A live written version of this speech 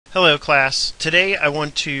Hello class. Today I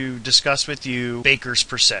want to discuss with you baker's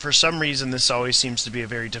percent. For some reason this always seems to be a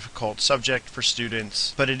very difficult subject for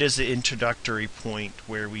students, but it is the introductory point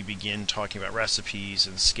where we begin talking about recipes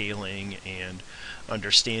and scaling and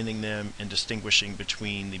understanding them and distinguishing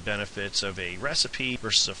between the benefits of a recipe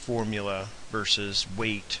versus a formula versus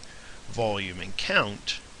weight, volume, and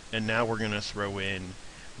count. And now we're going to throw in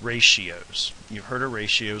ratios. You've heard of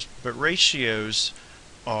ratios, but ratios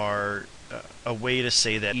are a way to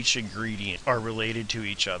say that each ingredient are related to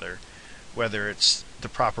each other, whether it's the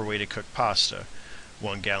proper way to cook pasta,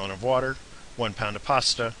 1 gallon of water, 1 pound of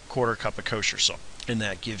pasta, quarter cup of kosher salt, and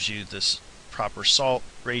that gives you this proper salt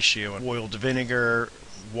ratio. Oil to vinegar,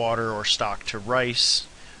 water or stock to rice,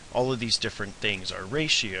 all of these different things are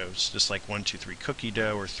ratios, just like 1-2-3 cookie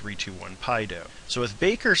dough or 3-2-1 pie dough. So with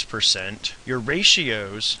baker's percent, your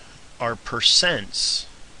ratios are percents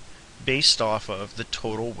based off of the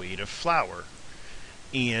total weight of flour.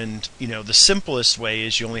 And the simplest way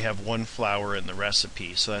is you only have one flour in the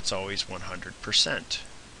recipe, so that's always 100%.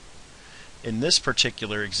 In this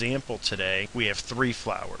particular example today, we have 3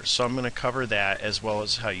 flours, so I'm going to cover that as well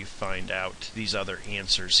as how you find out these other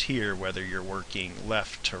answers here, whether you're working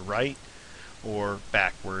left to right or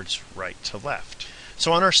backwards right to left.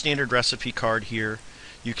 So on our standard recipe card here,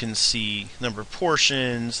 you can see number of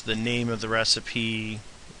portions, the name of the recipe,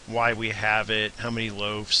 why we have it, how many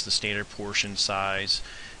loaves, the standard portion size.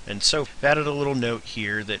 And so I've added a little note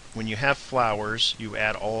here that when you have flours, you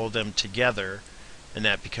add all of them together and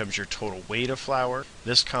that becomes your total weight of flour.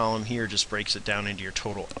 This column here just breaks it down into your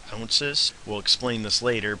total ounces. We'll explain this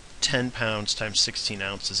later. 10 pounds times 16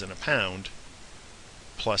 ounces in a pound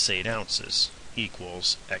plus 8 ounces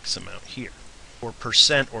equals X amount here. Or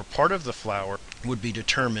percent or part of the flour would be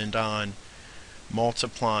determined on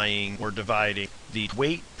multiplying or dividing the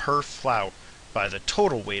weight per flour by the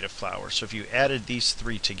total weight of flour. So if you added these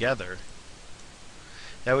 3 together,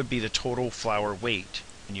 that would be the total flour weight,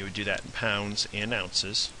 and you would do that in pounds and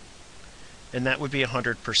ounces, and that would be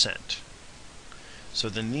 100%. So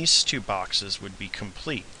then these 2 boxes would be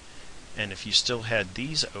complete, and if you still had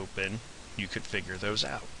these open, you could figure those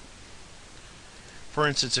out. For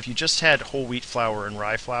instance, if you just had whole wheat flour and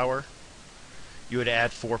rye flour, you would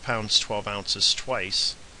add 4 pounds 12 ounces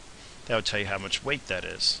twice. That would tell you how much weight that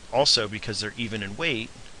is. Also, because they're even in weight,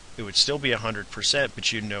 it would still be 100%,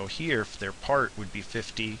 but you know here their part would be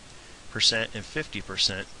 50% and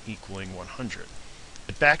 50% equaling 100.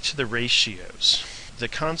 But back to the ratios. The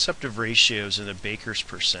concept of ratios in the baker's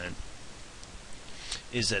percent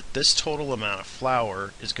is that this total amount of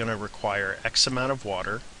flour is going to require X amount of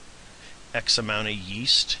water, X amount of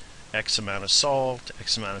yeast, X amount of salt,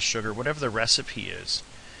 X amount of sugar, whatever the recipe is.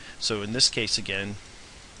 So in this case again,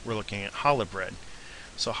 we're looking at challah bread.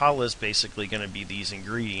 So challah is basically going to be these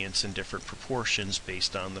ingredients in different proportions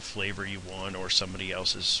based on the flavor you want or somebody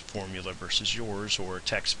else's formula versus yours or a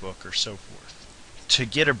textbook or so forth. To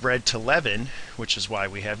get a bread to leaven, which is why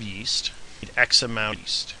we have yeast, you need X amount of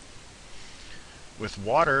yeast. With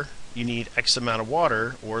water, you need X amount of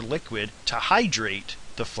water or liquid to hydrate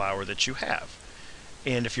the flour that you have.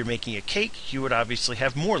 And if you're making a cake, you would obviously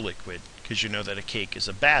have more liquid because you know that a cake is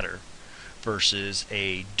a batter versus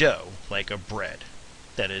a dough, like a bread,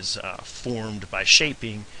 that is formed by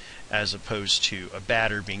shaping as opposed to a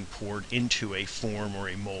batter being poured into a form or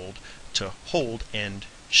a mold to hold and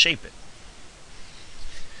shape it.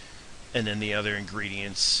 And then the other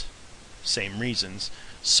ingredients, same reasons.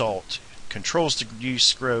 Salt controls the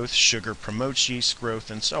yeast growth, sugar promotes yeast growth,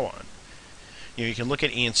 and so on. You can look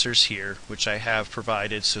at answers here, which I have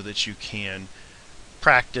provided so that you can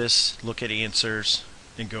practice, look at answers,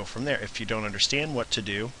 and go from there. If you don't understand what to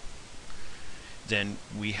do, then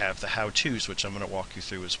we have the how-tos, which I'm going to walk you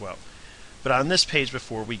through as well. But on this page,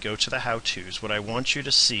 before we go to the how-tos, what I want you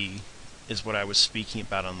to see is what I was speaking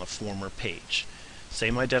about on the former page.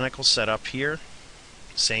 Same identical setup here,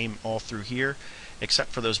 same all through here,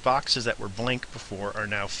 except for those boxes that were blank before are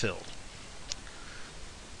now filled.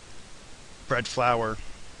 Bread flour,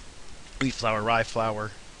 wheat flour, rye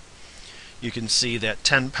flour. You can see that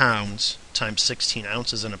 10 pounds times 16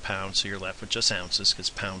 ounces in a pound, so you're left with just ounces because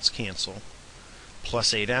pounds cancel,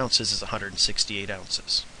 plus 8 ounces is 168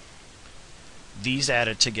 ounces. These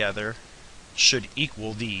added together should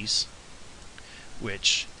equal these,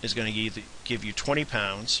 which is going to give you 20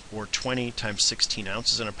 pounds, or 20 times 16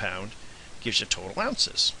 ounces in a pound gives you total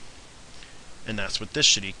ounces. And that's what this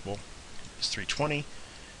should equal, is 320.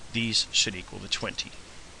 These should equal to 20.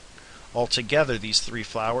 Altogether, these 3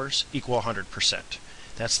 flours equal 100%.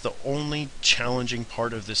 That's the only challenging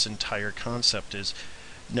part of this entire concept, is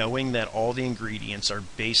knowing that all the ingredients are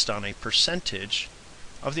based on a percentage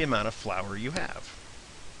of the amount of flour you have.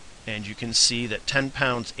 And you can see that 10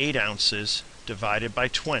 pounds 8 ounces divided by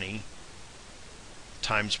 20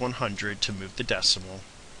 times 100 to move the decimal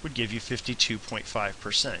would give you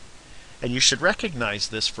 52.5%. And you should recognize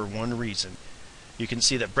this for one reason. You can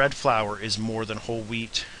see that bread flour is more than whole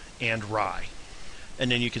wheat and rye. And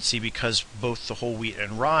then you can see because both the whole wheat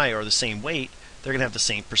and rye are the same weight, they're going to have the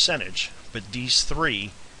same percentage. But these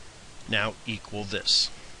three now equal this.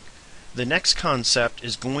 The next concept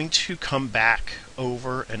is going to come back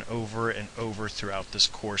over and over and over throughout this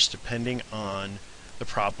course, depending on the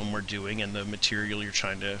problem we're doing and the material you're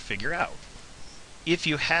trying to figure out. If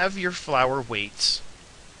you have your flour weights,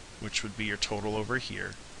 which would be your total over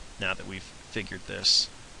here, now that we've figured this,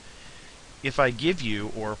 if I give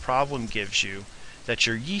you, or a problem gives you, that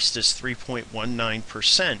your yeast is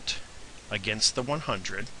 3.19% against the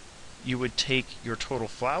 100, you would take your total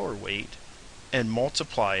flour weight and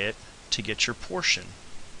multiply it to get your portion.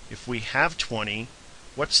 If we have 20,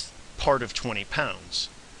 what's part of 20 pounds?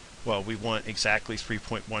 Well, we want exactly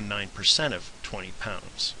 3.19% of 20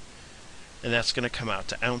 pounds. And that's going to come out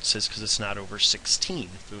to ounces because it's not over 16.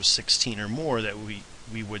 If it was 16 or more, that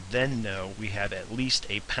we would then know we have at least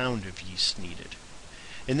a pound of yeast needed.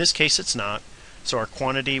 In this case, it's not, so our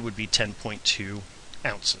quantity would be 10.2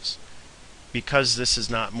 ounces. Because this is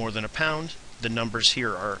not more than a pound, the numbers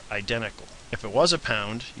here are identical. If it was a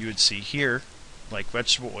pound, you would see here, like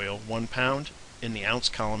vegetable oil, 1 pound in the ounce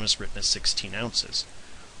column is written as 16 ounces.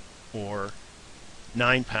 Or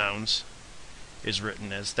 9 pounds is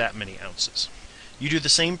written as that many ounces. You do the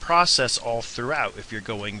same process all throughout if you're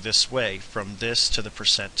going this way, from this to the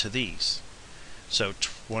percent to these. So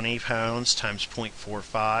 20 pounds times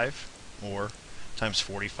 0.45, or times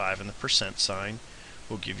 45 in the percent sign,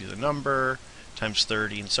 will give you the number, times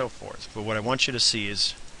 30 and so forth. But what I want you to see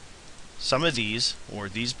is some of these, or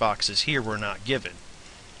these boxes here, were not given.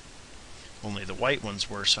 Only the white ones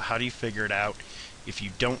were, so how do you figure it out if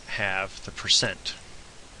you don't have the percent?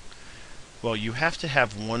 Well, you have to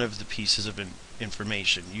have one of the pieces of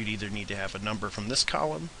information. You'd either need to have a number from this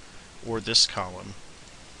column or this column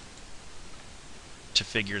to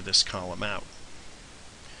figure this column out.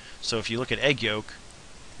 So if you look at egg yolk,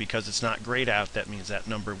 because it's not grayed out, that means that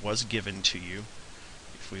number was given to you.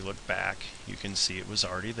 If we look back, you can see it was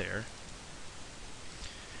already there.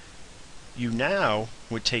 You now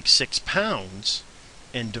would take 6 pounds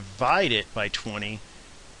and divide it by 20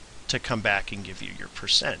 to come back and give you your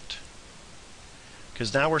percent.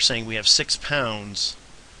 Because now we're saying we have 6 pounds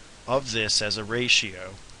of this as a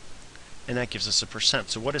ratio, and that gives us a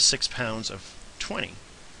percent. So what is 6 pounds of 20?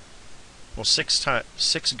 Well, 6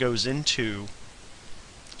 goes into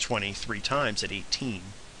 20 3 times at 18.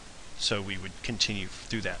 So we would continue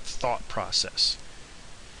through that thought process.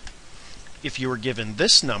 If you were given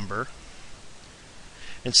this number,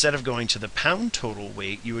 instead of going to the pound total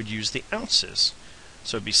weight, you would use the ounces.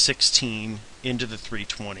 So it would be 16 into the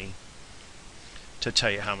 320 to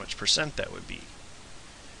tell you how much percent that would be.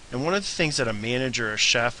 And one of the things that a manager, a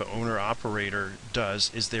chef, an owner, operator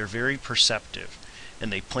does is they're very perceptive,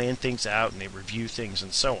 and they plan things out and they review things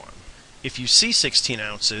and so on. If you see 16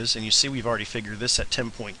 ounces, and you see we've already figured this at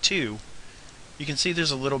 10.2, you can see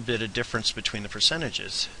there's a little bit of difference between the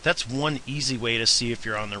percentages. That's one easy way to see if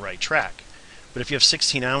you're on the right track. But if you have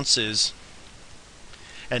 16 ounces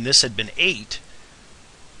and this had been 8,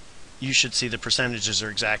 you should see the percentages are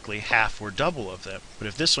exactly half or double of them. But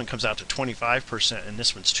if this one comes out to 25% and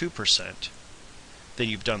this one's 2%, then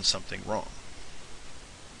you've done something wrong.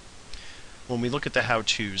 When we look at the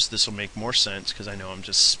how-tos, this will make more sense because I know I'm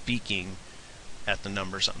just speaking at the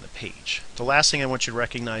numbers on the page. The last thing I want you to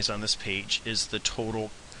recognize on this page is the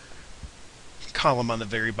total column on the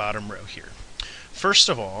very bottom row here. First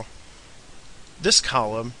of all, this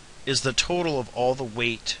column is the total of all the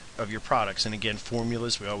weight of your products. And again,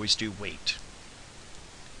 formulas, we always do weight.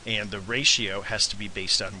 And the ratio has to be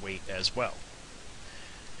based on weight as well.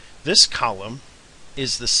 This column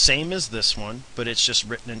is the same as this one, but it's just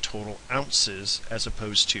written in total ounces as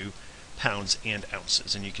opposed to pounds and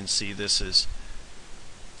ounces. And you can see this is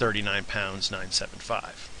 39 pounds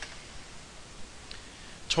 975.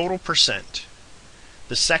 Total percent.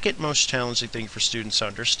 The second most challenging thing for students to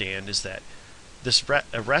understand is that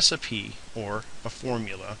a recipe or a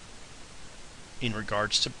formula in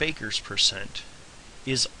regards to baker's percent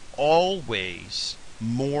is always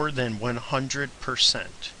more than 100%.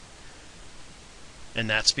 And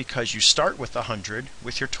that's because you start with 100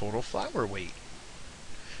 with your total flour weight,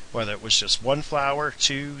 whether it was just 1 flour,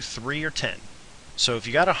 2, 3, or 10. So if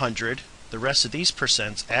you got 100, the rest of these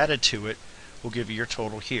percents added to it will give you your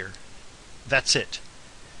total here. That's it.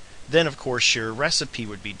 Then of course your recipe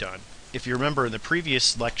would be done. If you remember in the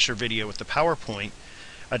previous lecture video with the PowerPoint,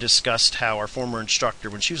 I discussed how our former instructor,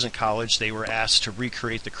 when she was in college, they were asked to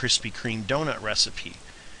recreate the Krispy Kreme donut recipe.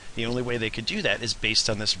 The only way they could do that is based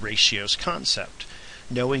on this ratios concept.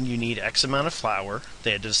 Knowing you need X amount of flour,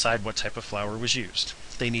 they had to decide what type of flour was used.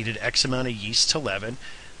 They needed X amount of yeast to leaven.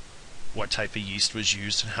 What type of yeast was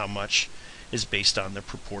used and how much is based on the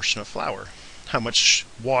proportion of flour. How much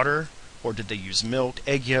water, or did they use milk,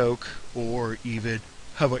 egg yolk, or even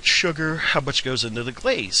how much sugar, how much goes into the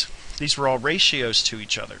glaze. These were all ratios to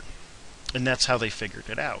each other, and that's how they figured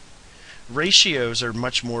it out. Ratios are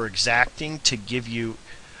much more exacting to give you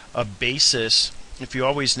a basis. If you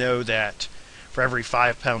always know that for every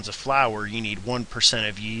 5 pounds of flour you need 1%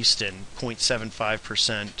 of yeast and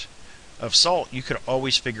 0.75% of salt, you could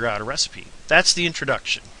always figure out a recipe. That's the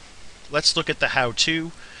introduction. Let's look at the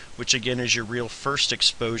how-to, which again is your real first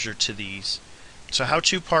exposure to these. So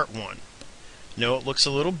how-to part 1. No, it looks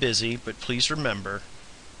a little busy, but please remember,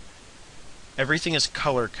 everything is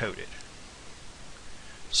color-coded.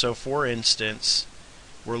 So for instance,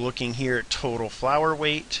 we're looking here at total flour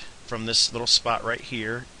weight from this little spot right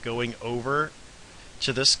here, going over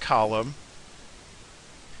to this column,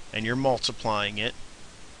 and you're multiplying it,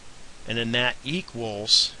 and then that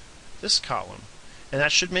equals this column. And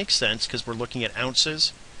that should make sense because we're looking at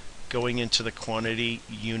ounces going into the quantity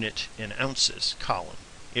unit in ounces column.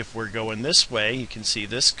 If we're going this way, you can see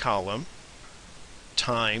this column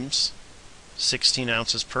times 16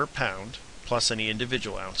 ounces per pound plus any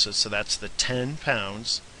individual ounces. So that's the 10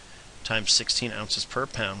 pounds times 16 ounces per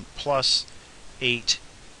pound plus 8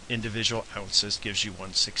 individual ounces gives you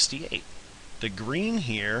 168. The green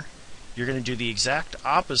here, you're going to do the exact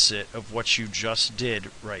opposite of what you just did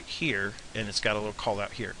right here, and it's got a little call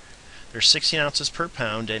out here. There's 16 ounces per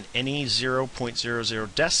pound, and any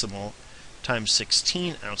 0.00 decimal times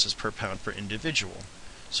 16 ounces per pound for individual.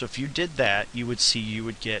 So if you did that, you would see you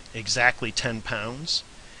would get exactly 10 pounds,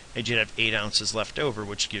 and you'd have 8 ounces left over,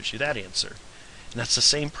 which gives you that answer. And that's the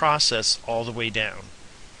same process all the way down.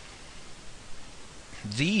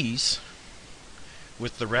 These,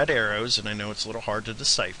 with the red arrows, and I know it's a little hard to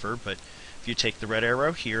decipher, but if you take the red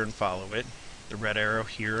arrow here and follow it, the red arrow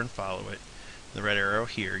here and follow it, the red arrow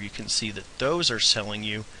here, you can see that those are telling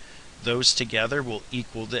you those together will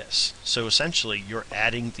equal this. So essentially you're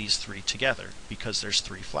adding these three together because there's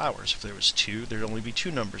 3 flours. If there was 2, there'd only be 2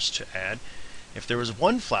 numbers to add. If there was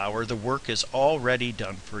 1 flour, the work is already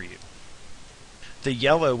done for you. The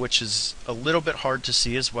yellow, which is a little bit hard to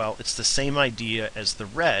see as well, it's the same idea as the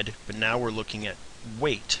red, but now we're looking at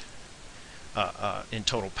weight in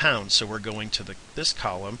total pounds. So we're going to this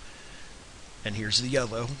column, and here's the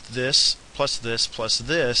yellow. This plus this plus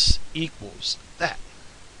this equals that.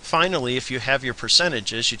 Finally, if you have your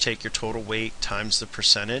percentages, you take your total weight times the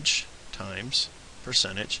percentage times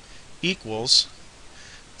percentage equals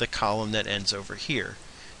the column that ends over here.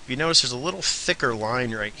 If you notice, there's a little thicker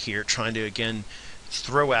line right here trying to again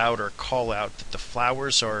throw out or call out that the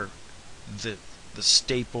flours are the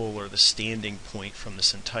staple or the standing point from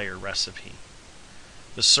this entire recipe.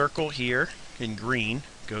 The circle here in green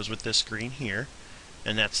goes with this green here,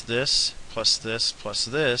 and that's this plus this plus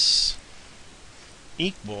this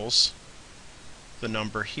equals the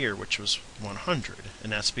number here, which was 100,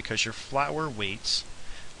 and that's because your flour weights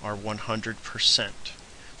are 100%.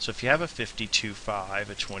 So if you have a 52.5,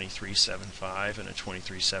 a 23.75, and a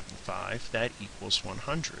 23.75, that equals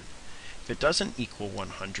 100. If it doesn't equal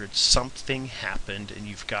 100, something happened, and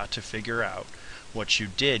you've got to figure out what you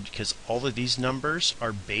did, because all of these numbers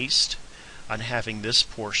are based on having this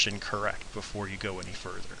portion correct before you go any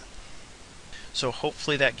further. So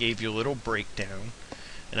hopefully that gave you a little breakdown.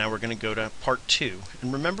 And now we're going to go to part 2.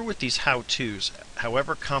 And remember, with these how-tos,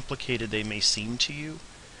 however complicated they may seem to you,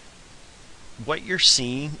 what you're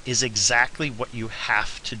seeing is exactly what you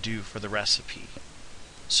have to do for the recipe.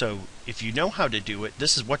 So if you know how to do it,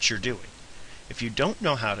 this is what you're doing. If you don't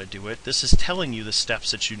know how to do it, this is telling you the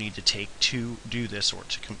steps that you need to take to do this or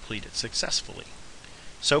to complete it successfully.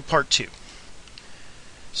 So part 2.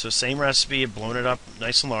 So same recipe, I've blown it up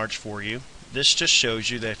nice and large for you. This just shows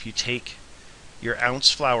you that if you take your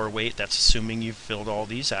ounce flour weight, that's assuming you've filled all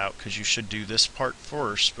these out, because you should do this part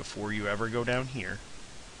first before you ever go down here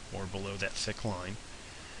or below that thick line.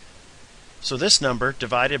 So this number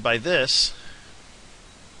divided by this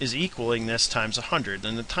is equaling this times 100,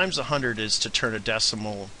 and the times 100 is to turn a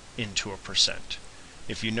decimal into a percent.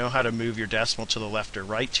 If you know how to move your decimal to the left or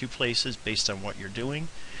right 2 places based on what you're doing,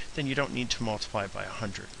 then you don't need to multiply by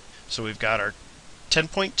 100. So we've got our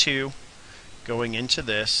 10.2 going into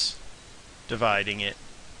this, dividing it,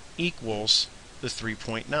 equals the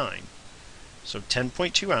 3.9. So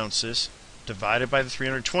 10.2 ounces divided by the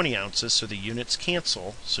 320 ounces, so the units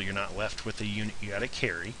cancel, so you're not left with a unit you gotta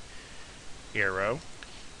carry. Arrow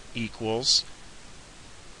equals,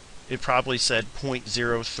 it probably said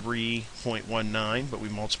 0.03.19, but we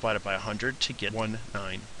multiplied it by 100 to get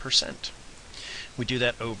 19%. We do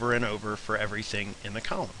that over and over for everything in the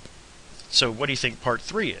column. So what do you think part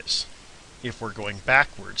 3 is? If we're going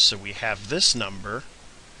backwards, so we have this number,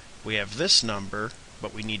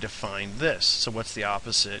 but we need to find this. So what's the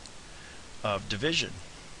opposite of division?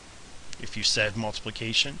 If you said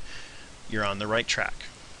multiplication, you're on the right track.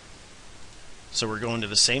 So we're going to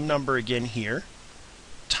the same number again here,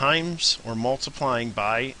 times or multiplying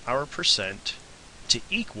by our percent to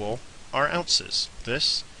equal our ounces.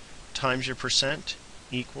 This times your percent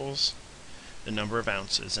equals the number of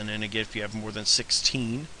ounces. And then again, if you have more than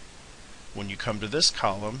 16, when you come to this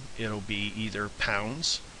column, it'll be either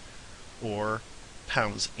pounds or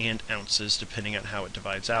pounds and ounces, depending on how it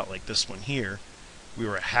divides out. Like this one here, we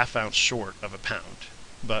were a ½ ounce short of a pound,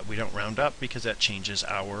 but we don't round up because that changes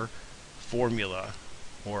our formula,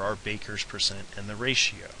 or our Baker's percent, and the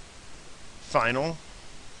ratio. Final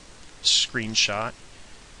screenshot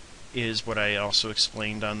is what I also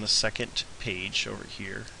explained on the second page over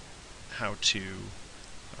here, how to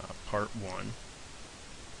part 1,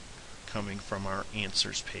 coming from our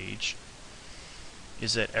answers page,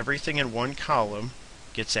 is that everything in one column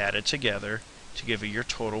gets added together to give you your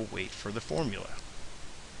total weight for the formula.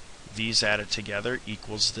 These added together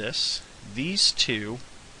equals this. These two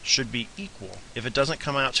should be equal. If it doesn't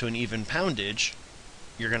come out to an even poundage,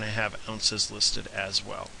 you're going to have ounces listed as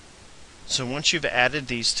well. So once you've added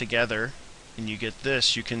these together and you get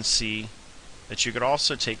this, you can see that you could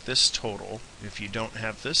also take this total, if you don't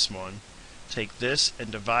have this one, take this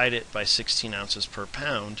and divide it by 16 ounces per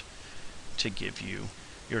pound to give you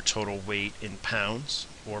your total weight in pounds,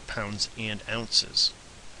 or pounds and ounces.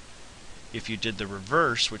 If you did the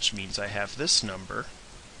reverse, which means I have this number,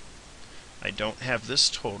 I don't have this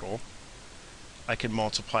total, I can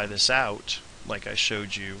multiply this out like I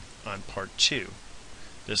showed you on part 2.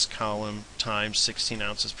 This column times 16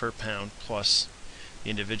 ounces per pound plus the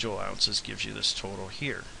individual ounces gives you this total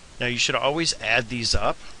here. Now you should always add these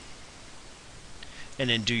up and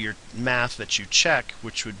then do your math that you check,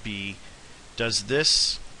 which would be, does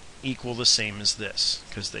this equal the same as this?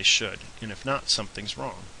 Because they should, and if not, something's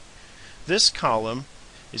wrong. This column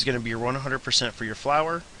is going to be your 100% for your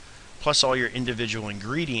flour, plus all your individual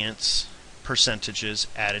ingredients percentages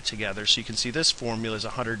added together. So you can see this formula is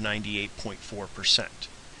 198.4%.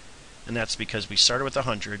 And that's because we started with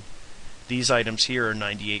 100. These items here are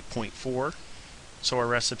 98.4, so our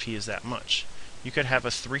recipe is that much. You could have a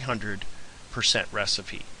 300%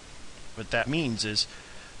 recipe. What that means is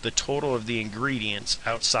the total of the ingredients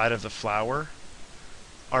outside of the flour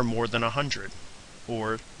are more than 100,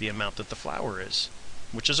 or the amount that the flour is,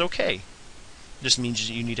 which is okay. Just means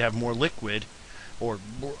you need to have more liquid or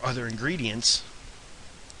more other ingredients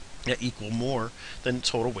that equal more than the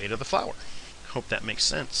total weight of the flour. Hope that makes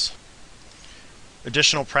sense.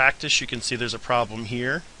 Additional practice, you can see there's a problem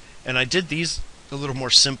here, and I did these a little more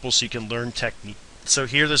simple so you can learn technique. So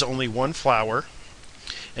here there's only one flour,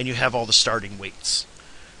 and you have all the starting weights.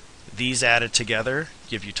 These added together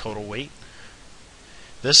give you total weight.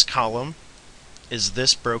 This column is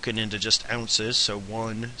this broken into just ounces, so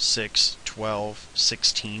 1, 6, 12,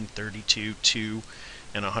 16, 32, 2,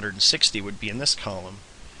 and 160 would be in this column.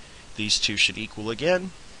 These two should equal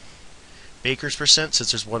again. Baker's percent,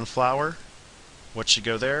 since there's one flour, what should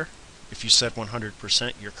go there? If you said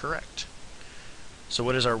 100%, you're correct. So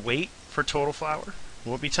what is our weight for total flour? Well,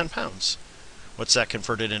 it would be 10 pounds. What's that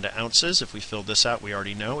converted into ounces? If we filled this out, we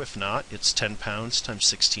already know. If not, it's 10 pounds times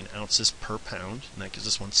 16 ounces per pound, and that gives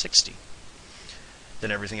us 160.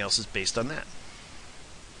 Then everything else is based on that.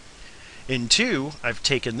 In 2, I've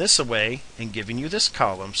taken this away and given you this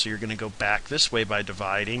column, so you're going to go back this way by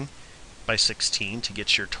dividing by 16 to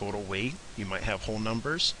get your total weight. You might have whole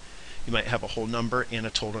numbers. You might have a whole number and a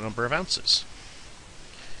total number of ounces.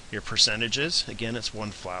 Your percentages, again, it's one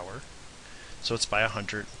flour, so it's by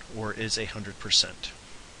 100, or is 100%.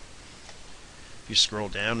 If you scroll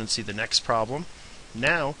down and see the next problem,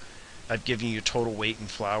 now I've given you total weight in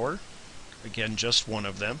flour, again just one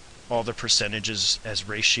of them, all the percentages as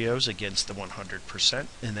ratios against the 100%,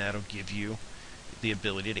 and that'll give you the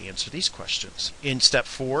ability to answer these questions. In step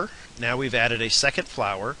 4, now we've added a second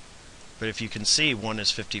flour, but if you can see one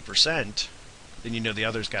is 50%, then you know the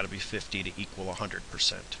other's got to be 50 to equal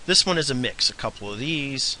 100%. This one is a mix, a couple of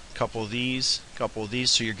these, a couple of these, a couple of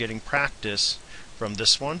these, so you're getting practice from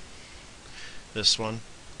this one,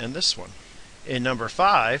 and this one. In number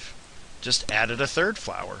 5, just added a third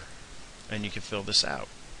flour, and you can fill this out.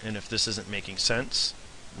 And if this isn't making sense,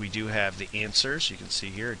 we do have the answers. You can see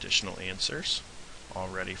here additional answers all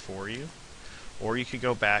ready for you. Or you could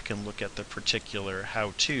go back and look at the particular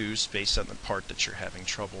how-tos based on the part that you're having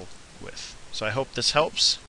trouble with. So I hope this helps.